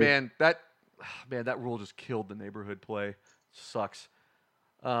 Yeah, man. That rule just killed the neighborhood play. Sucks.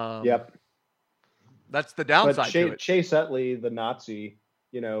 Yep. That's the downside to it. Chase Utley, the Nazi,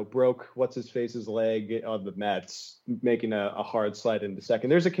 broke what's-his-face's leg on the Mets, making a hard slide into second.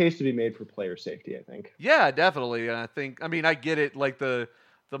 There's a case to be made for player safety, I think. Yeah, definitely. And I get it. Like the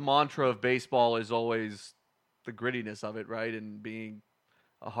mantra of baseball is always the grittiness of it, right? And being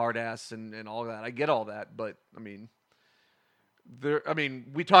a hard ass and all that. I get all that, but we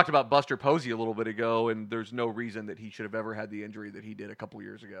talked about Buster Posey a little bit ago, and there's no reason that he should have ever had the injury that he did a couple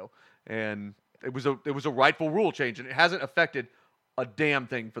years ago. And it was a rightful rule change, and it hasn't affected a damn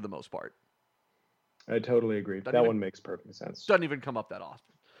thing for the most part. I totally agree. That one makes perfect sense. Doesn't even come up that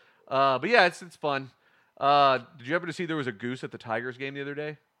often. But yeah, it's fun. Did you ever see there was a goose at the Tigers game the other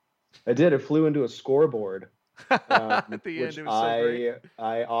day? I did. It flew into a scoreboard. At the end, it was so great.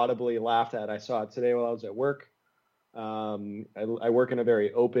 I audibly laughed at. I saw it today while I was at work. I work in a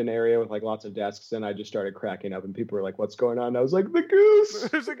very open area with like lots of desks, and I just started cracking up, and people were like, "What's going on?" And I was like, "The goose!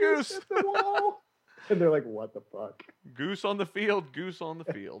 There's a goose at the wall!" And they're like, "What the fuck?" Goose on the field.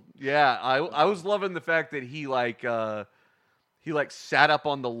 Yeah, I was loving the fact that he He like sat up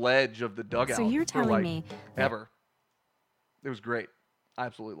on the ledge of the dugout. So you're for, telling like, me ever. It was great. I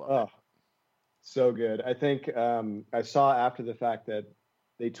absolutely loved Oh, it. so good. I think I saw after the fact that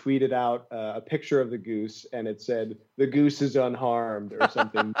they tweeted out a picture of the goose, and it said the goose is unharmed or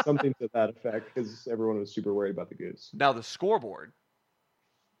something, something to that effect, because everyone was super worried about the goose. Now the scoreboard.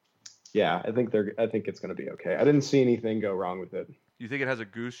 Yeah, I think it's going to be okay. I didn't see anything go wrong with it. You think it has a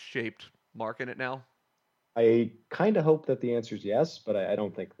goose-shaped mark in it now? I kind of hope that the answer is yes, but I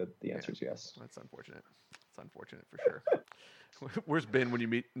don't think that the answer is yes. That's unfortunate. It's unfortunate for sure. Where's Ben when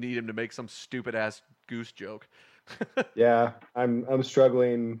you need him to make some stupid ass goose joke? Yeah, I'm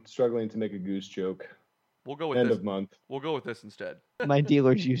struggling to make a goose joke. We'll go with End this. of month. We'll go with this instead. My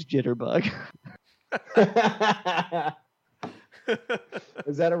dealers use Jitterbug.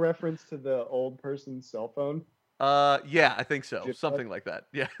 Is that a reference to the old person's cell phone? Yeah, I think so. Jitterbug? Something like that.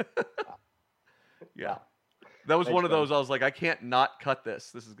 Yeah. Yeah. Wow. That was Thanks, one of Ben. those I was like, I can't not cut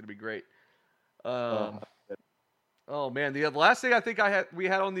this. This is going to be great. Oh man, the last thing I think we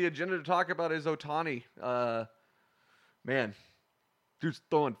had on the agenda to talk about is Ohtani. Man, dude's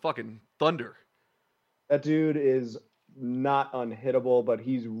throwing fucking thunder. That dude is not unhittable, but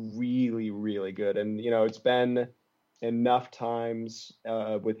he's really, really good. And it's been enough times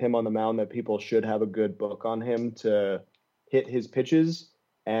with him on the mound that people should have a good book on him to hit his pitches.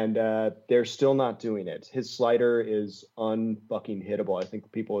 And they're still not doing it. His slider is unfucking hittable. I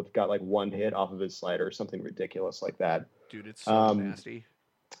think people have got like one hit off of his slider, something ridiculous like that. Dude, it's so nasty.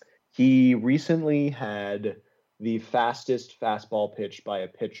 He recently had the fastest fastball pitch by a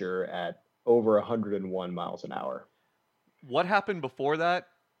pitcher at over 101 miles an hour. What happened before that?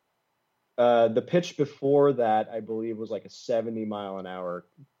 The pitch before that, I believe, was like a 70 mile an hour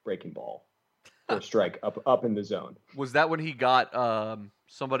breaking ball for a strike up in the zone. Was that when he got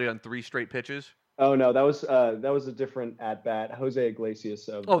somebody on 3 straight pitches? Oh no, that was a different at bat. Jose Iglesias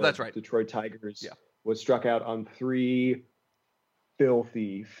of that's right. Detroit Tigers Yeah. was struck out on 3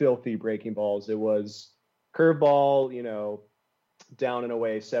 filthy breaking balls. It was curveball, down and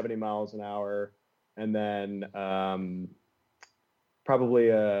away 70 miles an hour, and then probably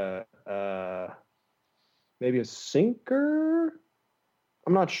maybe a sinker.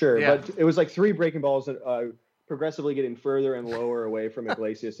 I'm not sure, but it was like 3 breaking balls that progressively getting further and lower away from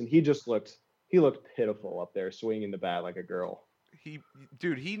Iglesias, and he looked pitiful up there, swinging the bat like a girl. He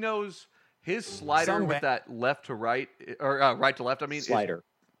knows his slider with that left to right or right to left. I mean, slider.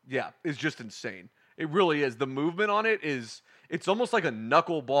 Is just insane. It really is. The movement on it it's almost like a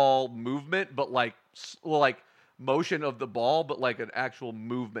knuckleball movement, but like motion of the ball, but like an actual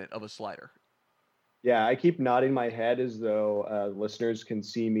movement of a slider. Yeah, I keep nodding my head as though listeners can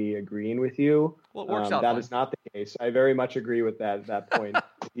see me agreeing with you. Well, it works out That fine. is not the case. I very much agree with that point.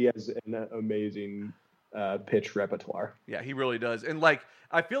 He has an amazing pitch repertoire. Yeah, he really does. And like,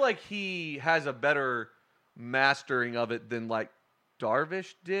 I feel like he has a better mastering of it than like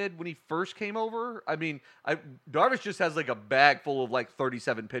Darvish did when he first came over. I mean, Darvish just has like a bag full of like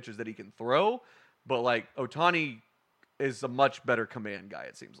 37 pitches that he can throw, but like Ohtani is a much better command guy,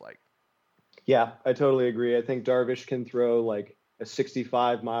 it seems like. Yeah, I totally agree. I think Darvish can throw like a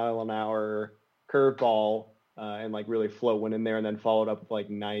 65 mile an hour curveball and like really float one in there, and then followed up with like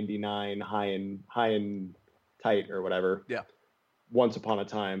 99 high and tight or whatever. Yeah. Once upon a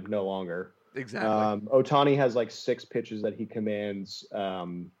time, no longer. Exactly. Ohtani has like 6 pitches that he commands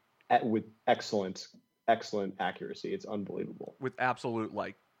with excellent accuracy. It's unbelievable. With absolute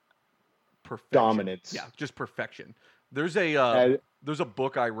like perfection. Dominance. Yeah, just perfection. There's a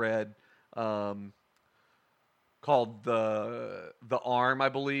book I read called The Arm, I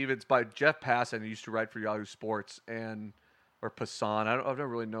believe. It's by Jeff Passan, who used to write for Yahoo Sports, or Passan. I've never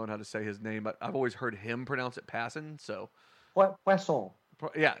really known how to say his name, but I've always heard him pronounce it Passan. So Poisson.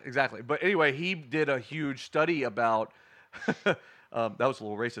 Yeah, exactly. But anyway, he did a huge study about. That was a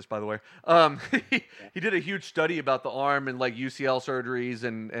little racist, by the way. He did a huge study about the arm and like UCL surgeries,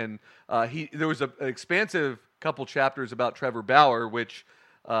 and there was an expansive couple chapters about Trevor Bauer, which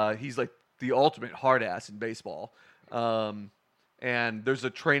he's like the ultimate hard ass in baseball. And there's a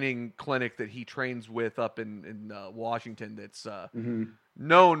training clinic that he trains with up in Washington that's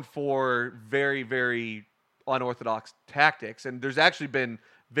known for very, very unorthodox tactics. And there's actually been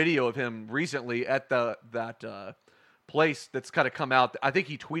video of him recently at that place that's kind of come out. I think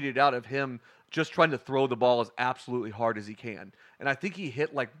he tweeted out of him just trying to throw the ball as absolutely hard as he can. And I think he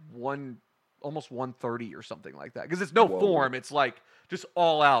hit like almost 130 or something like that. Because it's no form. It's like just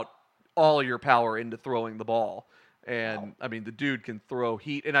all out, all your power into throwing the ball. And, I mean, the dude can throw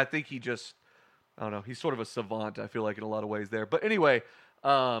heat. And I think I don't know, he's sort of a savant, I feel like, in a lot of ways there. But anyway,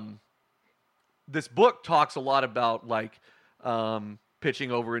 this book talks a lot about, like,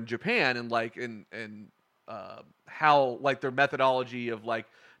 pitching over in Japan, and like how like their methodology of like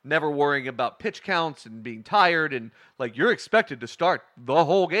never worrying about pitch counts and being tired, and like you're expected to start the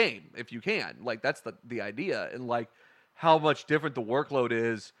whole game if you can. Like that's the idea, and like how much different the workload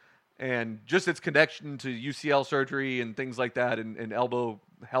is, and just its connection to UCL surgery and things like that, and elbow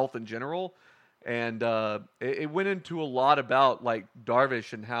health in general. And it went into a lot about like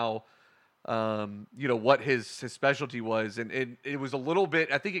Darvish and how what his specialty was, and it was a little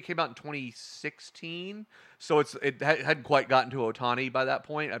bit. I think it came out in 2016, so hadn't quite gotten to Ohtani by that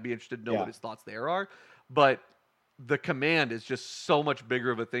point. I'd be interested to know what his thoughts there are, but the command is just so much bigger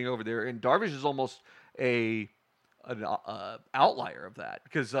of a thing over there, and Darvish is almost an outlier of that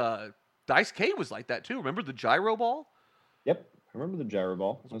because Dice K was like that too. Remember the gyro ball? Yep, I remember the gyro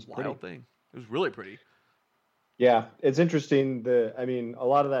ball. It was a wild thing. It was really pretty. Yeah, it's interesting. A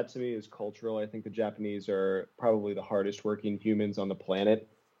lot of that to me is cultural. I think the Japanese are probably the hardest working humans on the planet.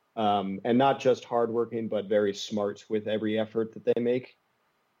 And not just hardworking, but very smart with every effort that they make.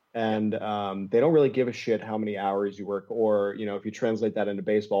 And they don't really give a shit how many hours you work, or, if you translate that into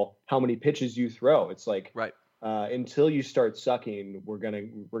baseball, how many pitches you throw. It's like, right. Until you start sucking, we're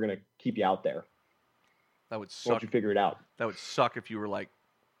gonna keep you out there. That would suck. Once you figure it out. That would suck if you were like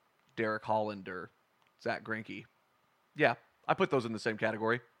Derek Holland or Zach Greinke. Yeah, I put those in the same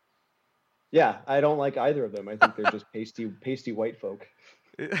category. Yeah, I don't like either of them. I think they're just pasty white folk.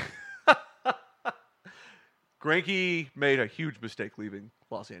 Greinke made a huge mistake leaving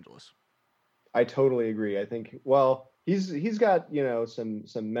Los Angeles. I totally agree. I think, he's got,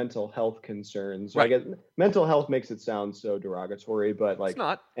 some mental health concerns. Right. I guess mental health makes it sound so derogatory, but like it's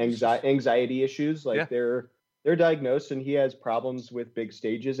not. Anxiety issues, like they're diagnosed, and he has problems with big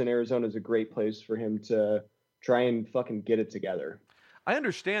stages, and Arizona is a great place for him to try and fucking get it together. I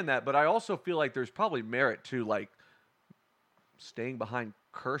understand that, but I also feel like there's probably merit to like staying behind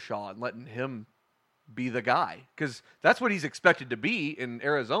Kershaw and letting him be the guy, because that's what he's expected to be in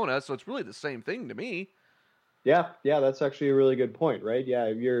Arizona. So it's really the same thing to me. Yeah, that's actually a really good point, right? Yeah,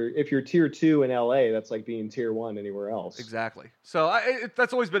 if you're tier 2 in LA, that's like being tier 1 anywhere else. Exactly. So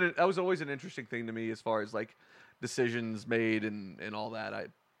that was always an interesting thing to me as far as like decisions made and all that.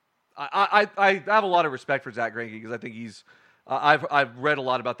 I have a lot of respect for Zach Greinke because I think he's I've read a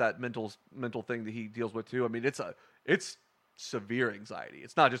lot about that mental thing that he deals with too. I mean, it's severe anxiety.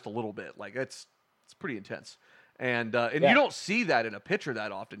 It's not just a little bit. Like it's pretty intense. And you don't see that in a pitcher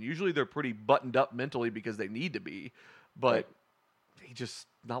that often. Usually they're pretty buttoned up mentally because they need to be, but he just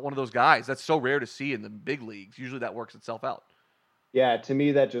not one of those guys. That's so rare to see in the big leagues. Usually that works itself out. Yeah, to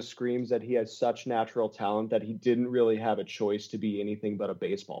me that just screams that he has such natural talent that he didn't really have a choice to be anything but a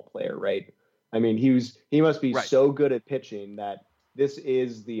baseball player, right? I mean, he must be so good at pitching that this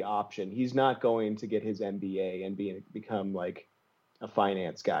is the option. He's not going to get his MBA and become like a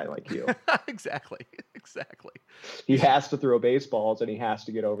finance guy like you. Exactly. He has to throw baseballs, and he has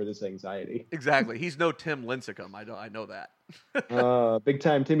to get over this anxiety. Exactly. He's no Tim Lincecum. I know that. Big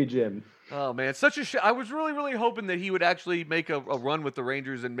time Timmy Jim. Oh man, such a I was really, really hoping that he would actually make a run with the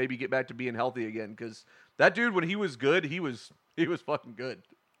Rangers and maybe get back to being healthy again. Because that dude, when he was good, he was fucking good.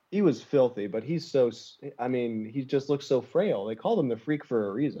 He was filthy, but he just looks so frail. They called him the Freak for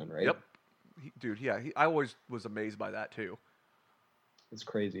a reason, right? Yep. I always was amazed by that too. It's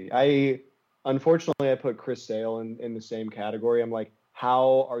crazy. Unfortunately, I put Chris Sale in the same category. I'm like,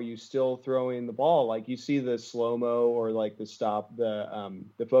 how are you still throwing the ball? Like, you see the slow-mo or like the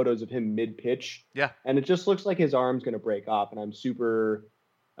photos of him mid-pitch. Yeah. And it just looks like his arm's going to break off. And I'm super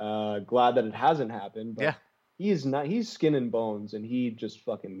glad that it hasn't happened. But he's skin and bones, and he just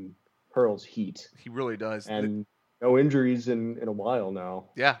fucking hurls heat. He really does. And no injuries in a while now.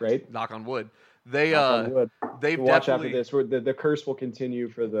 Yeah. Right? Knock on wood. They've watch definitely... after this. The curse will continue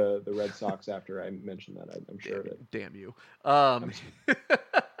for the Red Sox after I mention that. I'm sure of it. Damn you.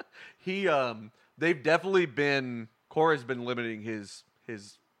 They've definitely been. Cora's been limiting his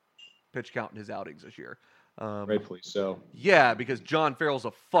pitch count in his outings this year. Rightfully so. Yeah, because John Farrell's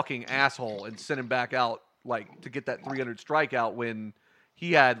a fucking asshole and sent him back out like to get that 300 strikeout when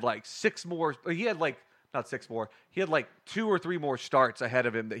he had like six more. He had like. Not six more. He had like 2 or 3 more starts ahead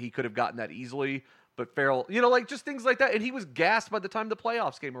of him that he could have gotten that easily. But Farrell, like just things like that. And he was gassed by the time the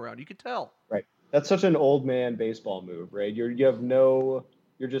playoffs came around. You could tell. Right. That's such an old man baseball move, right? You've got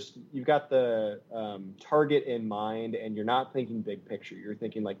the target in mind, and you're not thinking big picture. You're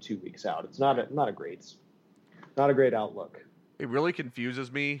thinking like 2 weeks out. It's not a great outlook. It really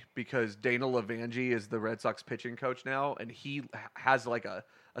confuses me because Dana Lavangie is the Red Sox pitching coach now, and he has like a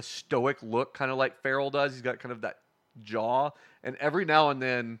stoic look, kind of like Farrell does. He's got kind of that jaw, and every now and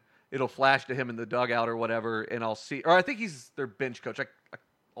then it'll flash to him in the dugout or whatever, and I'll see, or I think he's their bench coach.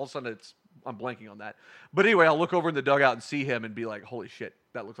 All of a sudden I'm blanking on that. But anyway, I'll look over in the dugout and see him and be like, holy shit,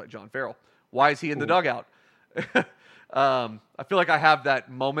 that looks like John Farrell. Why is he in the dugout? I feel like I have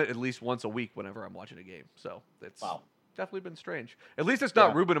that moment at least once a week whenever I'm watching a game. So it's definitely been strange. At least it's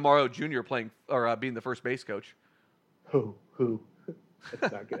not Ruben Amaro Jr. playing or being the first base coach. Who?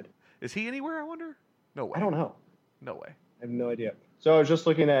 That's not good. Is he anywhere, I wonder? No way. I don't know. No way. I have no idea. So I was just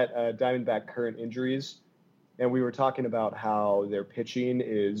looking at Diamondback current injuries, and we were talking about how their pitching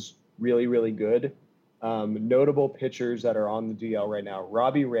is really, really good. Notable pitchers that are on the DL right now: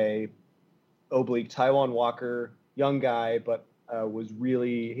 Robbie Ray, oblique Taijuan Walker, young guy, but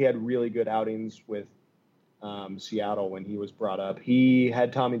he had really good outings with Seattle when he was brought up. He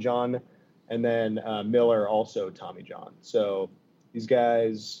had Tommy John, and then Miller also Tommy John. So these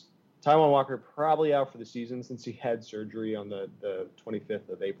guys, Taijuan Walker probably out for the season since he had surgery on the 25th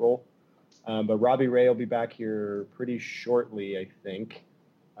of April. But Robbie Ray will be back here pretty shortly, I think.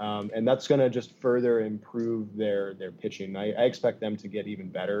 And that's going to just further improve their pitching. I expect them to get even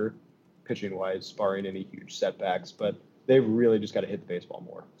better pitching-wise, barring any huge setbacks. But they've really just got to hit the baseball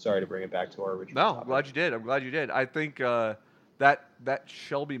more. Sorry to bring it back to our original topic. I'm glad you did. I think that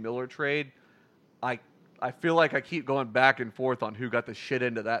Shelby Miller trade, I feel like I keep going back and forth on who got the shit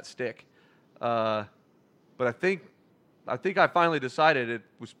into that stick. But I think I finally decided it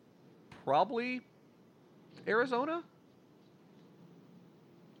was probably Arizona.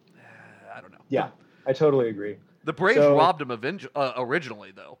 I don't know. Yeah, I totally agree. The Braves robbed him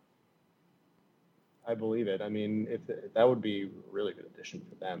originally, though. I believe it. I mean, if that would be a really good addition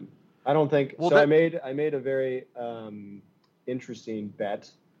for them. I don't think. Well, I made a very interesting bet.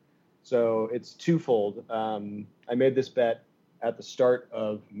 So it's twofold. I made this bet at the start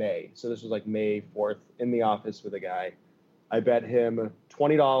of May. So this was like May 4th in the office with a guy. I bet him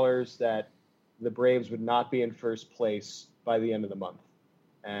 $20 that the Braves would not be in first place by the end of the month.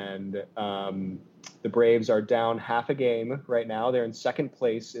 And the Braves are down half a game right now. They're in second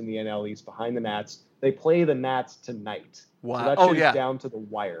place in the NL East behind the Nats. They play the Nats tonight. Wow. So that shit is down to the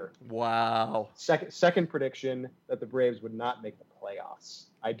wire. Wow. Second prediction that the Braves would not make the playoffs.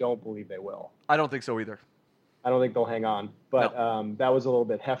 I don't believe they will. I don't think so either. I don't think they'll hang on. But No. That was a little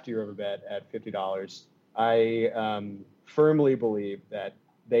bit heftier of a bet at $50. I firmly believe that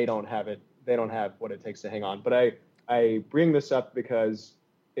they don't have it. They don't have what it takes to hang on. But I bring this up because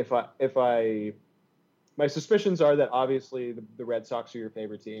my suspicions are that obviously the Red Sox are your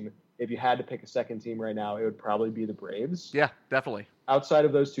favorite team. If you had to pick a second team right now, it would probably be the Braves. Yeah, definitely. Outside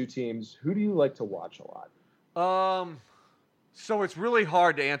of those two teams, who do you like to watch a lot? So it's really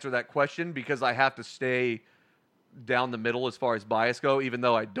hard to answer that question because I have to stay down the middle as far as bias go, even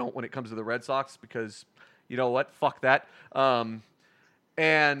though I don't when it comes to the Red Sox because, you know what? Fuck that.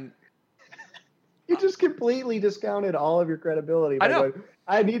 And you just completely discounted all of your credibility. I know. Going,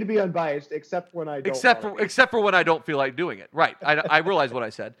 I need to be unbiased, except when I don't. Except for when I don't feel like doing it. Right. I realize what I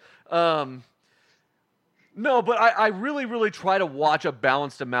said. No, but I really, really try to watch a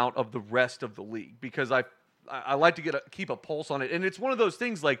balanced amount of the rest of the league because I like to keep a pulse on it. And it's one of those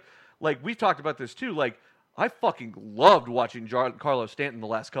things like we've talked about this too. Like I fucking loved watching Carlos Stanton the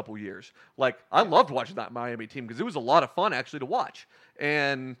last couple years. Like I loved watching that Miami team because it was a lot of fun actually to watch.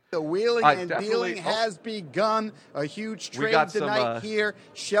 And the wheeling and dealing has begun. A huge trade tonight here.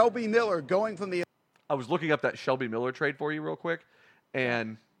 Shelby Miller going from the. I was looking up that Shelby Miller trade for you real quick,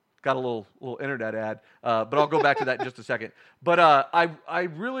 and got a little internet ad. But I'll go back to that in just a second. But I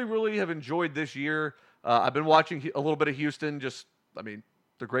really, really have enjoyed this year. I've been watching a little bit of Houston.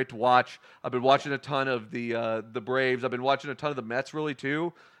 They're great to watch. I've been watching a ton of the Braves. I've been watching a ton of the Mets really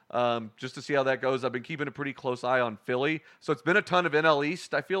too. Just to see how that goes. I've been keeping a pretty close eye on Philly. So it's been a ton of NL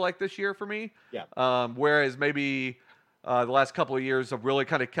East, I feel like, this year for me. Yeah. Whereas maybe the last couple of years I've really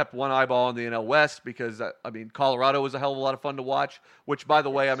kind of kept one eyeball on the NL West because, Colorado was a hell of a lot of fun to watch, which, by the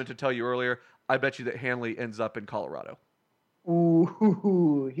way, I meant to tell you earlier, I bet you that Hanley ends up in Colorado.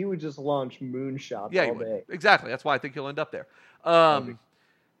 Ooh, he would just launch moonshots all day. Exactly. That's why I think he'll end up there.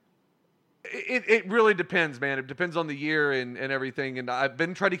 It really depends, man. It depends on the year and everything. And I've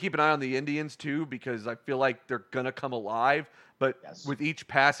been trying to keep an eye on the Indians, too, because I feel like they're going to come alive. But with each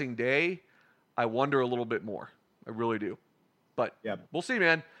passing day, I wonder a little bit more. I really do. But We'll see,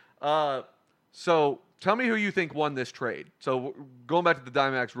 man. So tell me who you think won this trade. So going back to the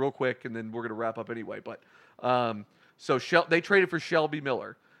Diamondbacks real quick, and then we're going to wrap up anyway. But they traded for Shelby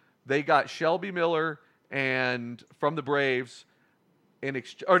Miller. They got Shelby Miller and from the Braves.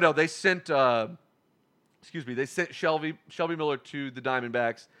 They sent Shelby Miller to the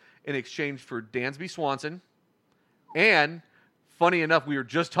Diamondbacks in exchange for Dansby Swanson and funny enough, we were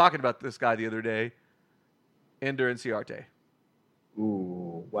just talking about this guy the other day, Ender Inciarte.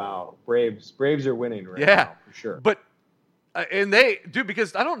 Ooh, wow. Braves are winning right Yeah, now, for sure. But,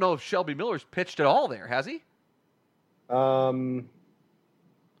 because I don't know if Shelby Miller's pitched at all there, has he? I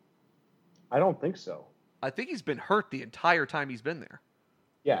don't think so. I think he's been hurt the entire time he's been there.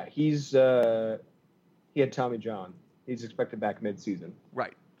 Yeah, he had Tommy John. He's expected back mid-season.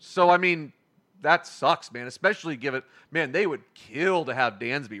 Right. So, I mean, that sucks, man, especially man, they would kill to have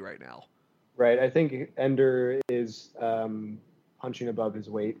Dansby right now. Right. I think Ender is punching above his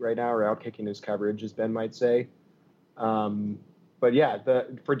weight right now, or outkicking his coverage, as Ben might say. But yeah,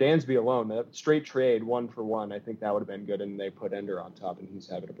 for Dansby alone, the straight trade 1-for-1, I think that would have been good, and they put Ender on top, and he's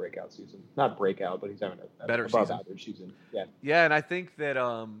having a breakout season. Not breakout, but he's having a better above season. Average season. Yeah. Yeah, and I think that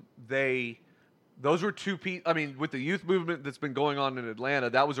those were two pieces. I mean, with the youth movement that's been going on in Atlanta,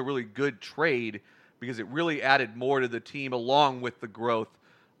 that was a really good trade because it really added more to the team along with the growth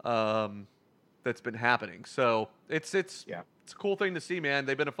that's been happening. So it's a cool thing to see, man.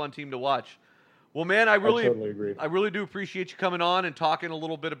 They've been a fun team to watch. Well, man, I totally agree. I really do appreciate you coming on and talking a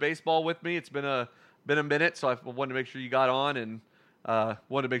little bit of baseball with me. It's been a minute, so I wanted to make sure you got on and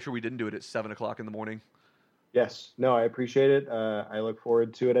wanted to make sure we didn't do it at 7:00 in the morning. Yes. No, I appreciate it. I look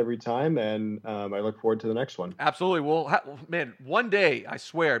forward to it every time, and I look forward to the next one. Absolutely. Well, man, one day, I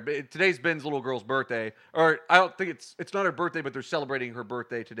swear, today's Ben's little girl's birthday, or I don't think it's not her birthday, but they're celebrating her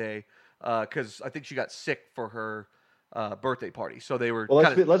birthday today because I think she got sick for her birthday party. So they were.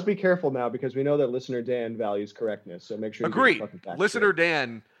 Well, let's be careful now because we know that listener Dan values correctness. So make sure. Agreed. Listener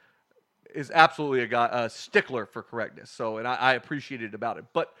Dan is absolutely a stickler for correctness. So, and I appreciate it about it.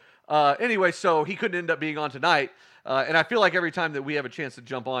 But anyway, so he couldn't end up being on tonight. And I feel like every time that we have a chance to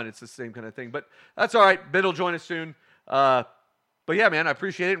jump on, it's the same kind of thing. But that's all right. Ben will join us soon. But yeah, man, I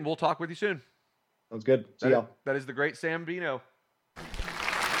appreciate it, and we'll talk with you soon. Sounds good. See y'all. That is the great Sam Bino.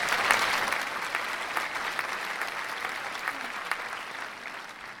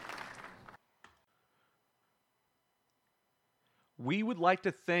 We would like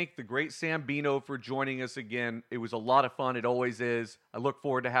to thank the great Sam Bino for joining us again. It was a lot of fun. It always is. I look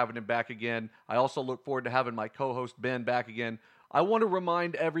forward to having him back again. I also look forward to having my co-host Ben back again. I want to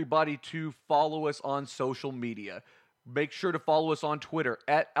remind everybody to follow us on social media. Make sure to follow us on Twitter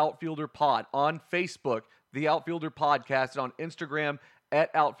 @OutfielderPod, on Facebook, The Outfielder Podcast, and on Instagram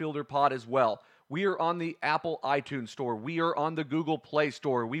 @OutfielderPod as well. We are on the Apple iTunes Store. We are on the Google Play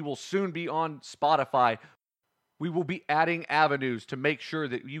Store. We will soon be on Spotify. We will be adding avenues to make sure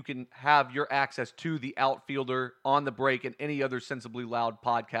that you can have your access to The Outfielder, On the Break, and any other Sensibly Loud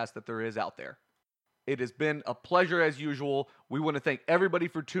podcast that there is out there. It has been a pleasure as usual. We want to thank everybody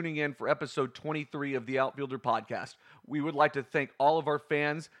for tuning in for episode 23 of The Outfielder Podcast. We would like to thank all of our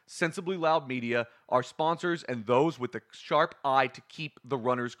fans, Sensibly Loud Media, our sponsors, and those with the sharp eye to keep the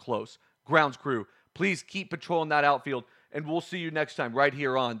runners close. Grounds crew, please keep patrolling that outfield, and we'll see you next time right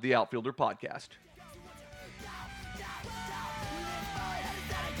here on The Outfielder Podcast.